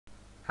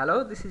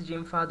Hello, this is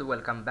Jim Fahad.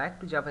 Welcome back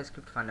to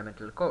JavaScript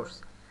Fundamental course.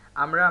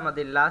 আমরা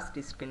আমাদের last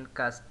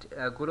স্ক্রিনকাস্ট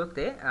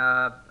গুলোতে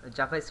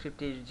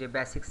জাভাস্ক্রিপ্টের যে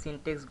বেসিক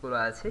সিনট্যাক্স গুলো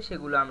আছে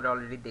সেগুলো আমরা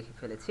অলরেডি দেখে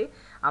ফেলেছি।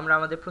 আমরা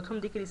আমাদের প্রথম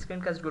দিকের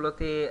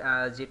স্ক্রিনকাস্টগুলোতে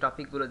যে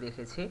টপিকগুলো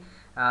দেখেছি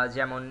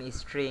যেমন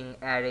স্ট্রিং,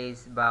 অ্যারেজ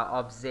বা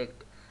অবজেক্ট,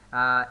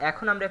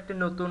 এখন আমরা একটা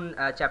নতুন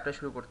চ্যাপ্টার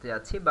শুরু করতে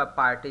যাচ্ছি বা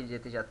পার্টে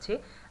যেতে যাচ্ছি।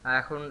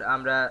 এখন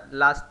আমরা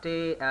লাস্টে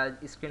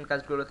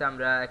স্ক্রিনকাস্টগুলোতে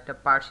আমরা একটা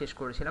পার্ট শেষ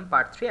করেছিলাম,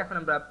 পার্ট 3। এখন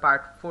আমরা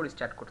পার্ট 4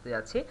 স্টার্ট করতে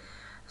যাচ্ছি।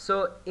 সো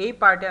এই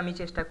পার্টে আমি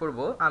চেষ্টা করব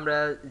আমরা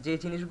যে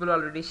জিনিসগুলো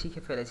অলরেডি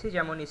শিখে ফেলেছি,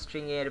 যেমন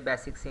স্ট্রিংয়ের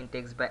বেসিক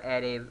সিনট্যাক্স বা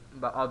অ্যারে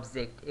বা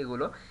অবজেক্ট,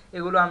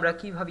 এগুলো আমরা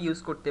কিভাবে ইউজ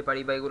করতে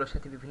পারি বা এগুলোর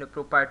সাথে বিভিন্ন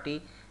প্রপার্টি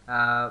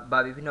বা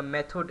বিভিন্ন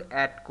মেথড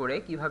অ্যাড করে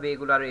কিভাবে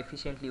এগুলো আরও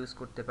এফিশিয়েন্টলি ইউজ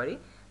করতে পারি,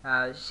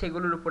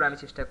 সেগুলোর উপর আমি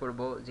চেষ্টা করব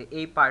যে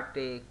এই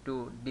পার্টে একটু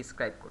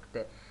ডিসক্রাইব করতে।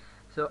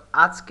 সো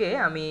আজকে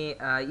আমি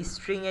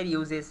স্ট্রিংয়ের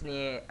ইউজেস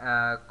নিয়ে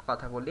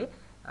কথা বলি।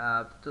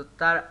 তো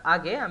তার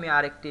আগে আমি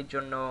আরেকটির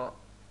জন্য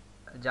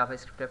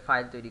জাভাস্ক্রিপ্টের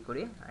ফাইল তৈরি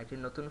করি, একটি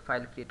নতুন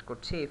ফাইল ক্রিয়েট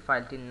করছি। এই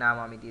ফাইলটির নাম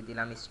আমি দিয়ে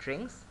দিলাম স্ট্রিং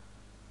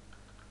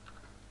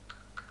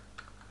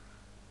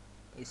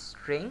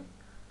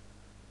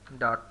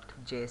ডট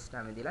জেএস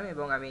নামে দিলাম,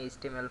 এবং আমি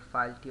HTML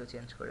ফাইলটিও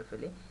চেঞ্জ করে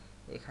ফেলি।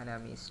 এখানে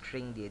আমি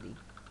স্ট্রিং দিয়ে দিই,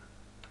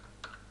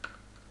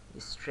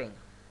 স্ট্রিং।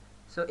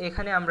 সো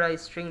এখানে আমরা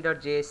স্ট্রিং ডট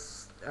জেএস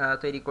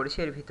তৈরি করেছি।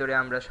 এর ভিতরে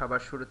আমরা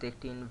সবার শুরুতে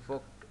একটি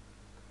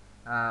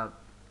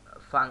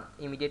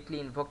ইমিডিয়েটলি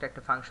ইনভোকড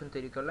একটা ফাংশন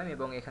তৈরি করলাম,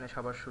 এবং এখানে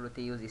সবার শুরুতে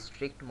ইউজ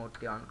স্ট্রিক্ট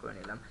মোডটি অন করে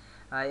নিলাম।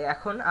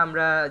 এখন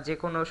আমরা যে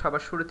কোনো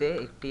সবার শুরুতে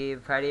একটি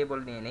ভ্যারিয়েবল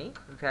নিয়ে নেই।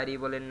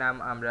 ভ্যারিয়েবলের নাম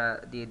আমরা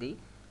দিয়ে দিই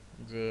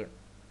যে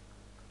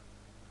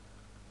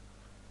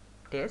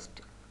টেস্ট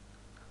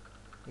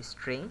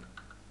স্ট্রিং।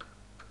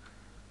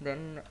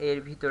 দেন এর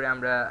ভিতরে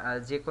আমরা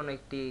যে কোনো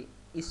একটি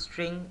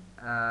স্ট্রিং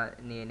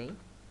নিয়ে নেই।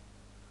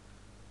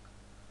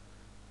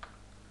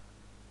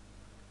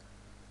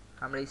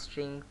 আমরা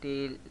স্ট্রিংটি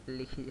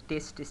লিখি,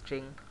 টেস্ট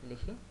স্ট্রিং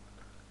লিখি,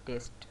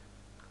 টেস্ট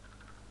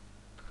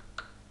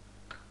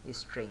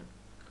স্ট্রিং।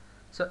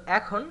 সো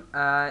এখন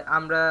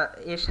আমরা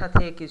এর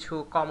সাথে কিছু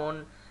কমন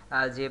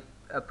যে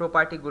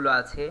প্রপার্টিগুলো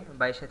আছে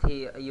বা এর সাথে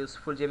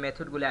ইউজফুল যে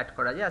মেথডগুলো অ্যাড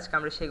করা যায়, আজকে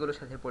আমরা সেগুলোর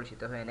সাথে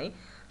পরিচিত হয়ে নেই।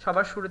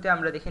 সবার শুরুতে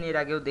আমরা দেখিনি, এর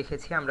আগেও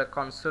দেখেছি, আমরা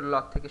কনসোল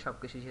লগ থেকে সব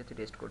কিছু যেহেতু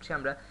টেস্ট করছি,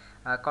 আমরা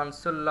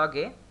কনসোল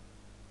লগে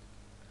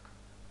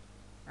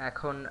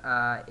এখন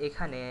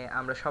এখানে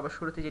আমরা সবার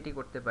শুরুতে যেটি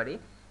করতে পারি,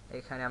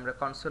 এখানে আমরা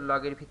কনসোল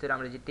লগের ভিতরে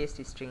আমরা যে টেস্ট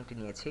স্ট্রিংটি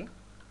নিয়েছি,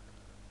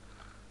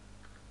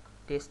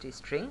 টেস্ট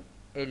স্ট্রিং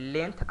এর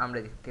লেন্থ আমরা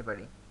দেখতে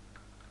পারি,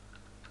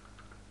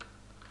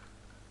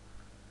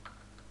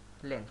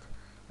 লেন্থ।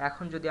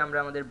 এখন যদি আমরা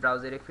আমাদের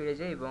ব্রাউজারে ফিরে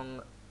যাই এবং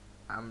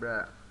আমরা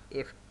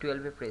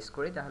F12 এ প্রেস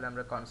করি, তাহলে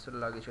আমরা কনসোল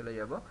লগে চলে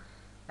যাব।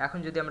 এখন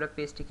যদি আমরা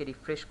পেজটিকে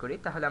রিফ্রেশ করি,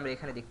 তাহলে আমরা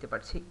এখানে দেখতে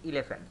পাচ্ছি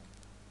 11।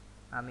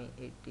 আমি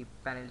এই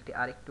প্যানেলটি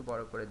আরেকটু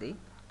বড় করে দিই।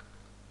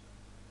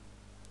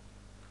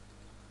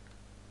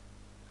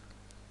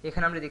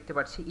 এখানে আমরা দেখতে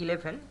পাচ্ছি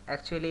 11।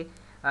 অ্যাকচুয়ালি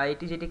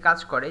এটি যেটি কাজ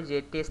করে, যে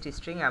টেস্ট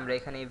স্ট্রিং, আমরা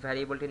এখানে এই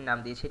ভ্যারিয়েবলটির নাম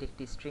দিয়েছি, এটি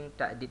একটি স্ট্রিং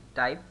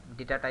টাইপ,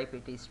 ডেটা টাইপ,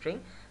 এটি স্ট্রিং।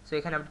 সো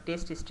এখানে আমরা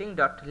test string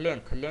dot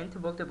length, length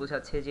বলতে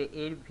বোঝাচ্ছে যে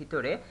এর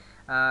ভিতরে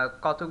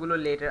কতগুলো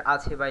লেটার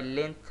আছে বা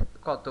লেন্থ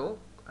কত।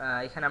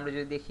 এখানে আমরা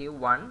যদি দেখি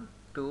 1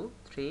 2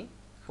 3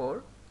 4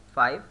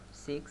 5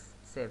 6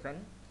 7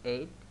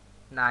 8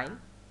 9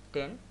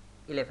 10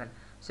 11।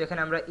 সো এখানে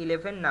আমরা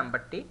 11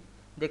 নাম্বারটি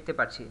দেখতে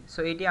পাচ্ছি। সো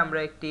এটি আমরা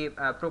একটি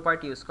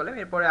প্রপার্টি ইউজ করলাম।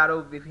 এরপরে আরও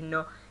বিভিন্ন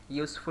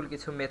ইউজফুল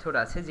কিছু মেথড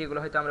আছে যেগুলো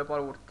হয়তো আমরা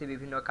পরবর্তীতে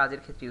বিভিন্ন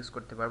কাজের ক্ষেত্রে ইউজ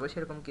করতে পারবো,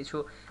 সেরকম কিছু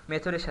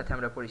মেথডের সাথে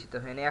আমরা পরিচিত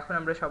হই না। এখন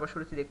আমরা সবার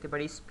শুরুতে দেখতে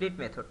পারি স্প্লিট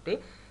মেথডটি।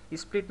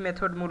 স্প্লিট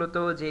মেথড মূলত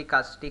যে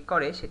কাজটি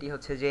করে সেটি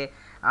হচ্ছে যে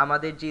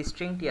আমাদের যে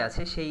স্ট্রিংটি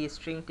আছে সেই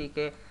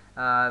স্ট্রিংটিকে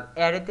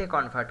অ্যারেতে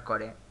কনভার্ট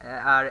করে।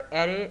 আর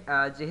অ্যারে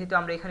যেহেতু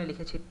আমরা এখানে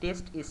লিখেছি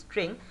টেস্ট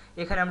স্ট্রিং,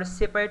 এখানে আমরা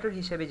সেপারেটর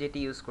হিসেবে যেটি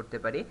ইউজ করতে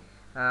পারি,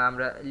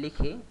 আমরা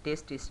লিখি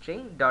টেস্ট স্ট্রিং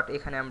ডট,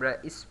 এখানে আমরা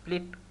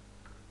স্প্লিট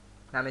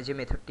নামে যে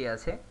মেথডটি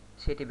আছে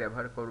সেটি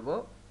ব্যবহার করব।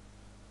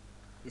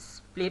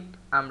 স্প্লিট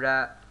আমরা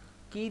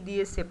কি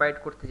দিয়ে সেপারেট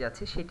করতে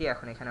যাচ্ছি সেটি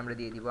এখন এখানে আমরা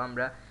দিয়ে দিব।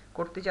 আমরা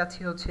করতে যাচ্ছি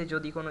হচ্ছে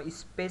যদি কোনো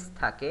স্পেস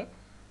থাকে,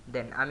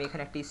 দেন আমি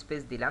এখানে একটা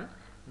স্পেস দিলাম,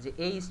 যে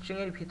এই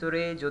স্ট্রিংয়ের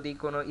ভিতরে যদি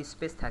কোনো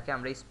স্পেস থাকে,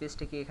 আমরা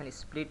স্পেসটিকে এখানে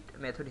স্প্লিট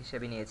মেথড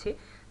হিসেবে নিয়েছি,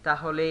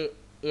 তাহলে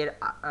এর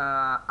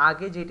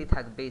আগে যেটি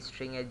থাকবে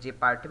স্ট্রিংয়ের যে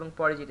পার্ট এবং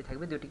পরে যেটি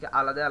থাকবে, দুটিকে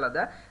আলাদা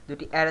আলাদা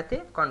দুটি অ্যারেতে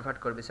কনভার্ট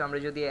করবে। সো আমরা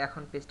যদি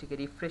এখন পেজটিকে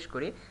রিফ্রেশ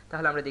করি,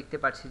 তাহলে আমরা দেখতে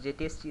পাচ্ছি যে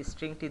টেস্ট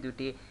স্ট্রিংটি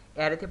দুটি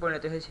অ্যারেতে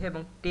পরিণত হয়েছে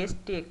এবং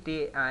টেস্টটি একটি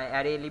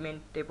অ্যারে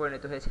এলিমেন্টে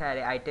পরিণত হয়েছে,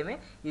 অ্যারে আইটেমে।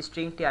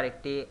 স্ট্রিংটি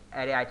আরেকটি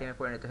অ্যারে আইটেমে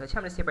পরিণত হয়েছে।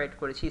 আমরা সেপারেট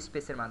করেছি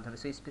স্পেসের মাধ্যমে।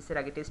 সো স্পেসের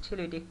আগে টেস্ট ছিল,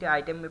 এটি একটি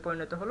আইটেমে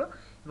পরিণত হলো,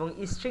 এবং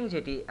স্ট্রিং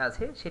যেটি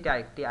আছে সেটি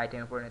আরেকটি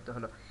আইটেমে পরিণত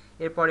হলো।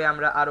 এরপরে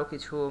আমরা আরও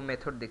কিছু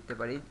মেথড দেখতে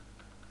পারি।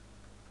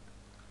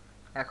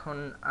 এখন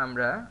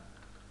আমরা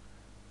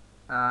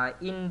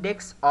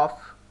ইন্ডেক্স অফ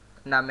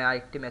নামে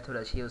আরেকটি মেথড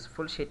আছে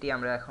ইউজফুল, সেটি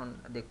আমরা এখন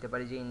দেখতে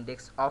পারি যে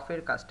ইন্ডেক্স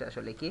অফের কাজটা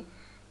আসলে কি।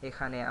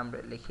 এখানে আমরা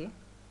লিখি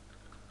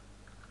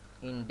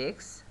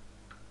index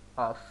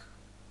of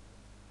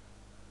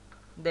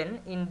দেন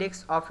ইন্ডেক্স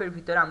অফের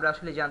ভিতরে আমরা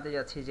আসলে জানতে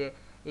যাচ্ছি যে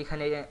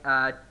এখানে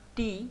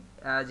টি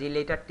যে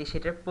লেটারটি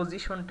সেটার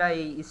পজিশনটা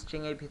এই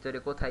স্ট্রিংয়ের ভিতরে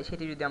কোথায়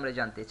সেটি যদি আমরা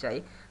জানতে চাই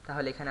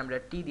তাহলে এখানে আমরা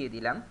টি দিয়ে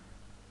দিলাম।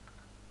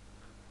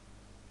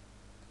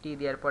 টি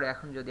দেওয়ার পরে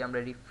এখন যদি আমরা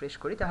রিফ্রেশ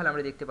করি তাহলে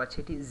আমরা দেখতে পাচ্ছি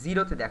এটি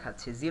 0-তে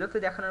দেখাচ্ছে। 0-তে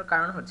দেখানোর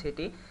কারণ হচ্ছে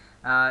এটি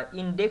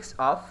ইন্ডেক্স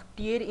অফ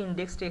টি এর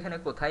ইন্ডেক্সটা এখানে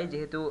কোথায়,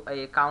 যেহেতু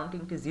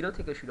কাউন্টিংটি 0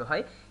 থেকে শুরু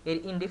হয়, এর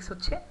ইন্ডেক্স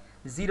হচ্ছে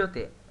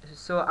 0-তে।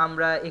 সো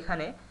আমরা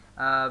এখানে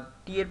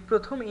টি এর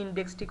প্রথম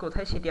ইন্ডেক্সটি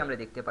কোথায় সেটি আমরা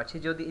দেখতে পাচ্ছি।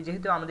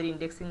 যেহেতু আমাদের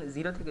ইন্ডেক্সিং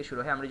 0 থেকে শুরু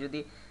হয়, আমরা যদি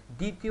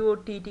দ্বিতীয়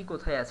টি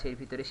কোথায় আছে এর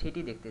ভিতরে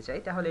সেটি দেখতে চাই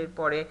তাহলে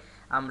এরপরে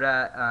আমরা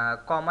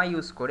কমা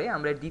ইউজ করে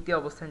আমরা দ্বিতীয়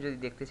অবস্থান যদি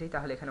দেখতে চাই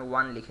তাহলে এখানে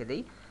 1 লিখে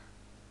দেই।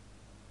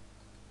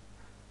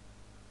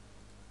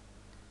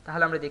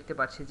 তাহলে আমরা দেখতে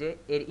পাচ্ছি যে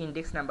এর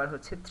ইন্ডেক্স নাম্বার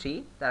হচ্ছে 3।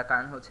 তার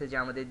কারণ হচ্ছে যে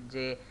আমাদের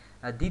যে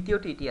দ্বিতীয়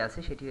টি আছে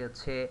সেটি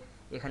হচ্ছে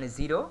এখানে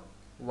 0,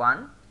 1,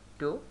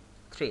 2,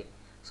 3।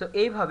 সো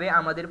এইভাবে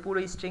আমাদের পুরো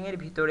স্ট্রিংয়ের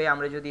ভিতরে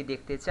আমরা যদি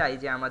দেখতে চাই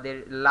যে আমাদের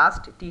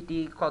লাস্ট টি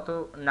কত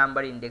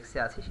নাম্বার ইন্ডেক্সে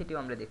আছে সেটিও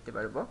আমরা দেখতে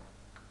পারবো।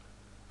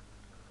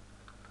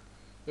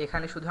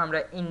 এখানে শুধু আমরা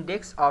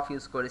ইন্ডেক্স অফ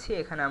ইউজ করেছি,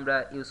 এখানে আমরা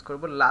ইউজ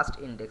করব last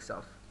index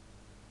of.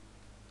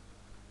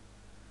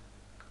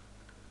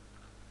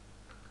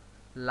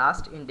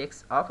 Last index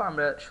of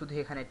আমরা শুধু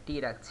এখানে টি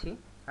রাখছি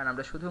কারণ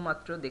আমরা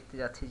শুধুমাত্র দেখতে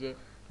যাচ্ছি যে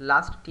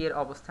লাস্ট টি এর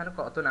অবস্থান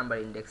কত নাম্বার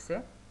ইন্ডেক্সে।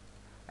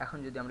 এখন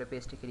যদি আমরা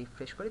পেজটিকে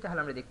রিফ্রেশ করি তাহলে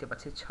আমরা দেখতে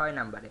পাচ্ছি 6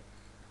 নাম্বারে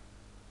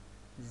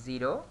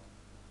 0,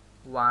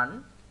 1,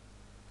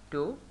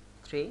 2,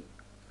 3,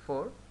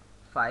 4,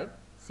 5,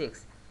 6।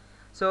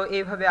 সো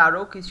এইভাবে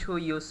আরও কিছু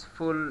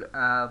ইউজফুল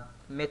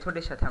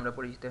মেথডের সাথে আমরা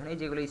পরিচিত হই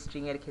যেগুলো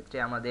স্ট্রিংয়ের ক্ষেত্রে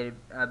আমাদের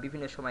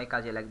বিভিন্ন সময়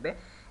কাজে লাগবে।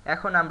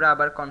 এখন আমরা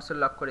আবার কনসোল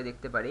লক করে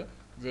দেখতে পারি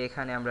যে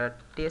এখানে আমরা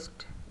টেস্ট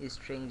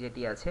স্ট্রিং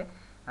যেটি আছে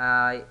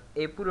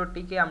এই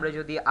পুরোটিকে আমরা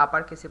যদি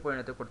আপার কেসে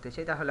পরিণত করতে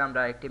চাই তাহলে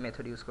আমরা একটি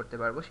মেথড ইউজ করতে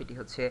পারবো, সেটি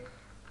হচ্ছে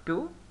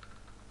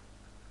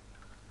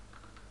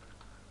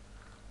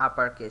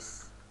toUpperCase।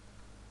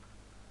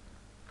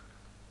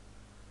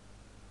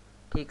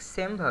 ঠিক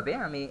সেম ভাবে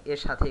আমি এর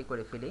সাথেই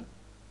করে ফেলি।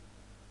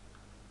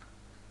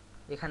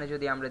 এখানে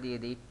যদি আমরা দিয়ে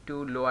দিই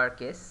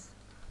toLowerCase,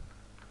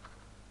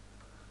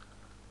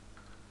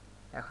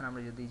 এখন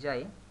আমরা যদি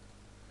যাই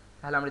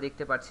তাহলে আমরা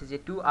দেখতে পাচ্ছি যে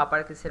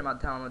toUpperCase এর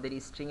মাধ্যমে আমাদের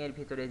স্ট্রিং এর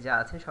ভিতরে যা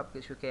আছে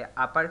সবকিছুকে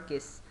আপার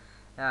কেস,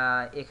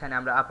 এখানে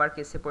আমরা আপার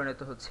কেসে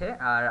পরিণত হচ্ছে।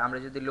 আর আমরা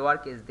যদি লোয়ার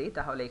কেস দিই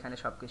তাহলে এখানে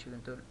সবকিছু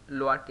কিন্তু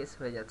লোয়ার কেস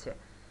হয়ে যাচ্ছে।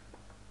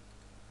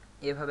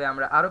 এভাবে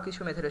আমরা আরও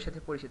কিছু মেথডের সাথে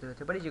পরিচিত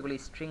হতে পারি যেগুলি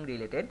স্ট্রিং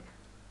রিলেটেড।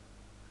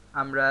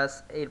 আমরা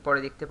এরপরে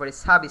দেখতে পারি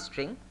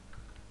সাবস্ট্রিং।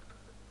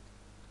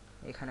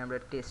 এখানে আমরা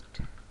টেস্ট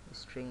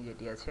স্ট্রিং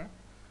যেটি আছে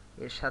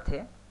এর সাথে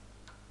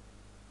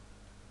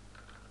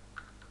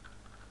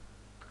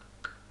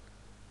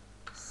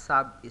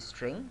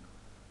সাবস্ট্রিং,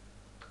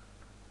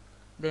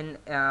 দেন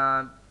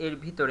এর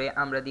ভিতরে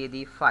আমরা দিয়ে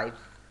দিই 5।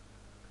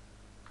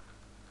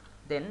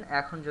 দেন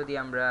এখন যদি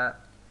আমরা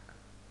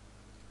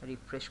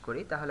রিফ্রেশ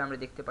করি তাহলে আমরা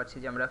দেখতে পাচ্ছি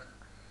যে আমরা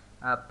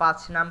 5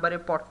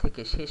 নাম্বারের পর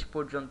থেকে শেষ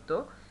পর্যন্ত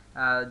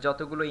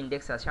যতগুলো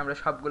ইন্ডেক্স আছে আমরা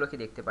সবগুলোকে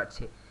দেখতে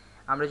পাচ্ছি।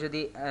 আমরা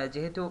যদি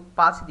যেহেতু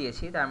 5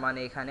 দিয়েছি তার মানে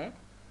এখানে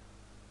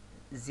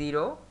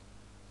 0,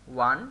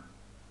 1,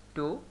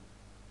 2,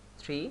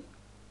 3,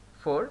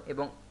 4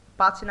 এবং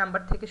 5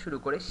 নাম্বার থেকে শুরু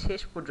করে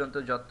শেষ পর্যন্ত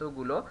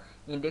যতগুলো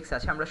ইন্ডেক্স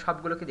আছে আমরা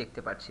সবগুলোকে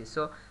দেখতে পাচ্ছি।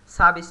 সো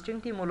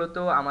সাবস্ট্রিংটি মূলত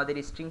আমাদের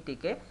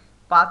স্ট্রিংটিকে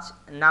 5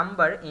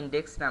 নাম্বার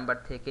ইন্ডেক্স নাম্বার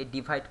থেকে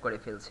ডিভাইড করে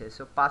ফেলছে।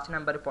 সো 5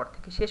 নাম্বারের পর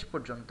থেকে শেষ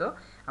পর্যন্ত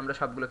আমরা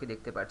সবগুলোকে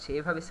দেখতে পাচ্ছি।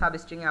 এভাবে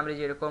সাবস্ট্রিংয়ে আমরা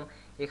যেরকম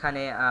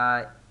এখানে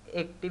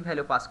একটি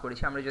ভ্যালু পাস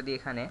করেছি, আমরা যদি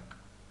এখানে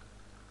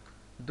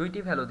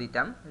 2টি ভ্যালু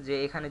দিতাম, যে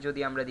এখানে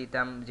যদি আমরা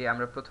দিতাম যে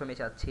আমরা প্রথমে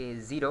চাচ্ছি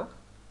 0,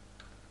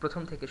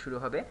 প্রথম থেকে শুরু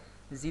হবে,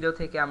 0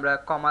 থেকে আমরা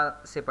কমা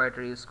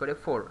সেপারেটর ইউজ করে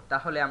 4,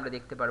 তাহলে আমরা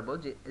দেখতে পারবো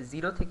যে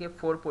 0 থেকে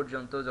 4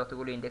 পর্যন্ত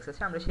যতগুলো ইন্ডেক্স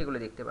আছে আমরা সেগুলো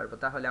দেখতে পারবো।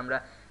 তাহলে আমরা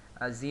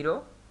 0,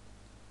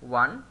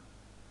 1,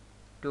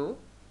 2,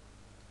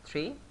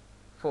 3,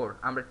 4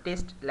 আমরা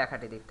টেস্ট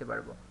লেখাটি দেখতে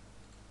পারবো।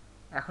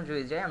 এখন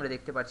যদি যাই আমরা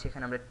দেখতে পাচ্ছি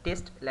এখানে আমরা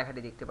টেস্ট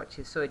লেখাটি দেখতে পাচ্ছি।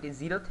 সো এটি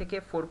 0 থেকে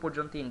 4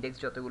 পর্যন্ত ইন্ডেক্স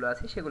যতগুলো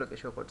আছে সেগুলোকে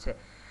শো করছে।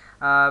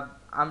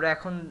 আমরা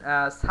এখন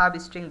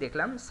সাবস্ট্রিং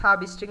দেখলাম।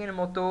 সাবস্ট্রিংয়ের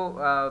মতো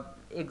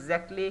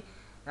এক্স্যাক্টলি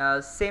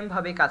সেম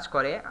ভাবে কাজ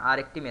করে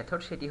আরেকটি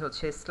মেথড, সেটি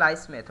হচ্ছে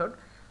স্লাইস মেথড।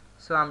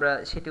 সো আমরা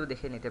সেটিও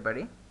দেখে নিতে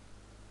পারি।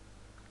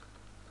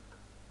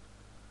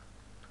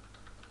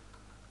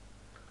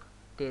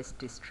 টেস্ট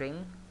স্ট্রিং,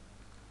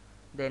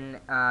 দেন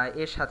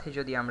এর সাথে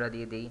যদি আমরা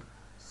দিয়ে দিই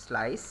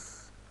স্লাইস,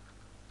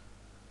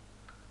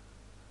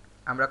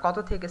 আমরা কত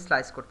থেকে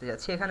স্লাইস করতে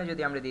যাচ্ছি, এখানে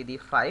যদি আমরা দিয়ে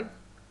দিই 5,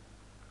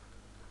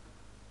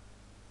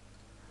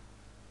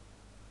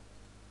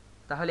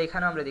 তাহলে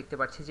এখানে আমরা দেখতে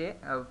পাচ্ছি যে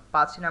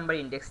 5 নাম্বার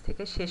ইন্ডেক্স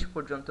থেকে শেষ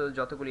পর্যন্ত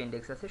যতগুলো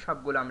ইন্ডেক্স আছে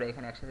সবগুলো আমরা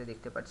এখানে একসাথে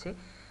দেখতে পাচ্ছি।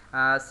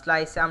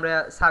 স্লাইসে আমরা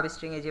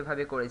সাবস্ট্রিংয়ে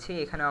যেভাবে করেছি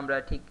এখানেও আমরা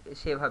ঠিক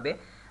সেভাবে,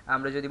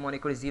 আমরা যদি মনে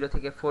করি 0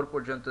 থেকে 4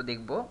 পর্যন্ত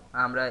দেখব,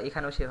 আমরা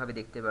এখানেও সেভাবে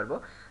দেখতে পারবো।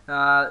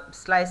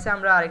 স্লাইসে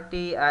আমরা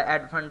আরেকটি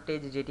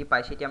অ্যাডভান্টেজ যেটি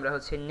পাই সেটি আমরা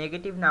হচ্ছে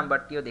নেগেটিভ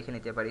নাম্বারটিও দেখে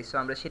নিতে পারি। সো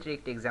আমরা সেটার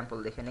একটি এক্সাম্পল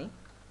দেখে নিই।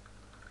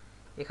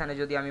 এখানে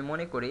যদি আমি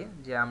মনে করি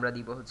যে আমরা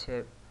দিব হচ্ছে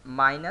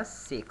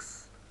 -6,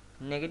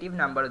 নেগেটিভ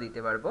নাম্বারও দিতে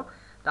পারবো,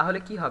 তাহলে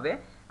কি হবে,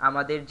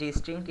 আমাদের যে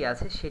স্ট্রিংটি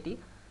আছে সেটি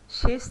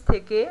শেষ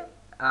থেকে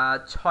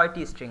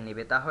 6টি স্ট্রিং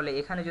নেবে। তাহলে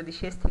এখানে যদি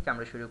শেষ থেকে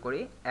আমরা শুরু করি,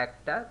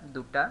 1টা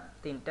 2টা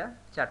 3টা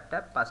 4টা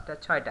 5টা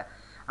 6টা,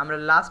 আমরা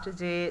লাস্ট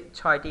যে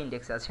 6টি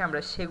ইন্ডেক্স আছে আমরা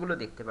সেগুলো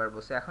দেখতে পারবো।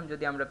 সো এখন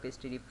যদি আমরা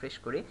পেজটি রিফ্রেশ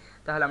করি,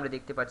 তাহলে আমরা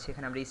দেখতে পাচ্ছি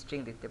এখানে আমরা স্ট্রিং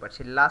দেখতে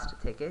পাচ্ছি লাস্ট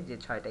থেকে যে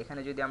 6টা।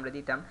 এখানে যদি আমরা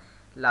দিতাম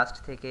লাস্ট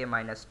থেকে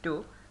 -2,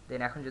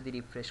 দেন এখন যদি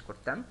রিফ্রেশ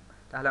করতাম,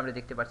 তাহলে আমরা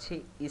দেখতে পাচ্ছি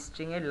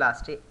স্ট্রিংয়ের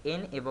লাস্টে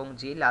n এবং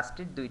j,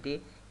 লাস্টের 2টি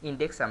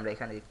ইন্ডেক্স আমরা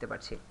এখানে দেখতে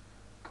পাচ্ছি।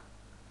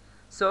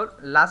 সো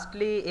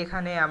লাস্টলি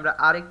এখানে আমরা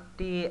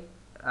আরেকটি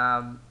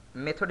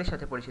মেথডের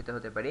সাথে পরিচিত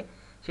হতে পারি,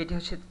 সেটি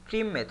হচ্ছে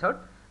ট্রিম মেথড।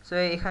 সো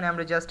এখানে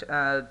আমরা জাস্ট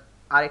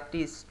আরেকটি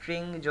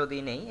স্ট্রিং যদি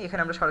নেই,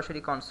 এখানে আমরা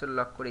সরাসরি কনসোল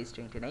লক করে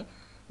স্ট্রিংটি নেই।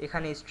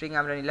 এখানে স্ট্রিং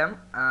আমরা নিলাম,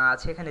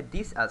 আছে এখানে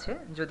দিস আছে।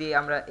 যদি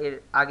আমরা এর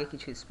আগে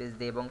কিছু স্পেস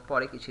দিই এবং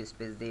পরে কিছু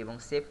স্পেস দিই এবং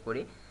সেভ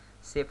করি,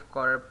 সেভ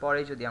করার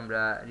পরে যদি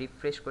আমরা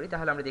রিফ্রেশ করি,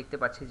 তাহলে আমরা দেখতে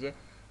পাচ্ছি যে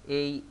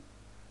এই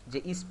যে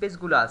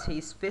স্পেসগুলো আছে,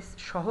 স্পেস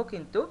সহ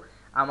কিন্তু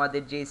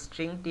আমাদের যে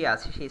স্ট্রিংটি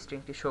আছে সেই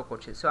স্ট্রিংটি শো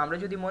করছে। সো আমরা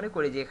যদি মনে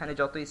করি যে এখানে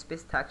যত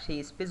স্পেস থাক সেই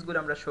স্পেসগুলো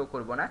আমরা শো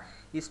করব না,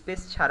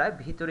 স্পেস ছাড়া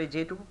ভিতরে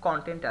যেটুকু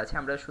কন্টেন্ট আছে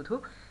আমরা শুধু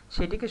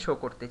সেটিকে শো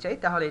করতে চাই,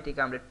 তাহলে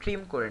এটিকে আমরা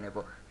ট্রিম করে নেব।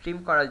 ট্রিম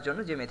করার জন্য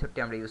যে মেথডটি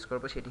আমরা ইউজ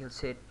করব সেটি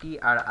হচ্ছে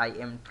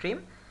trim ট্রিম।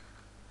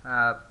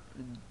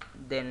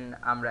 দেন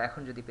আমরা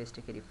এখন যদি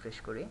পেজটিকে রিফ্রেশ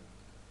করি,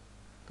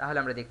 তাহলে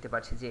আমরা দেখতে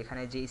পাচ্ছি যে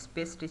এখানে যে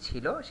স্পেসটি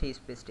ছিল সেই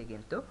স্পেসটি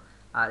কিন্তু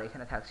আর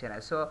এখানে থাকছে না।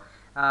 সো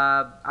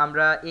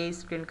আমরা এই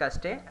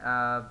স্ক্রিনকাস্টে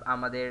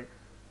আমাদের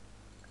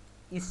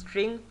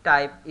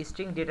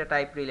স্ট্রিং ডেটা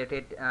টাইপ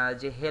রিলেটেড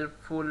যে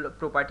হেল্পফুল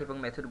প্রপার্টি এবং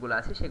মেথডগুলো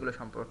আছে সেগুলো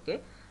সম্পর্কে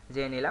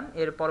জেনে নিলাম।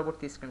 এর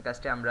পরবর্তী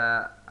স্ক্রিনকাস্টে আমরা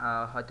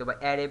হয়তো বা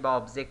অ্যারে বা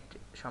অবজেক্ট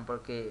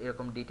সম্পর্কে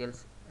এরকম ডিটেলস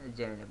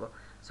জেনে নেব।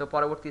 সো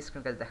পরবর্তী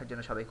স্ক্রিনকাস্ট দেখার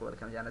জন্য সবাইকে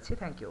ওয়েলকাম জানাচ্ছি।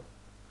 Thank you.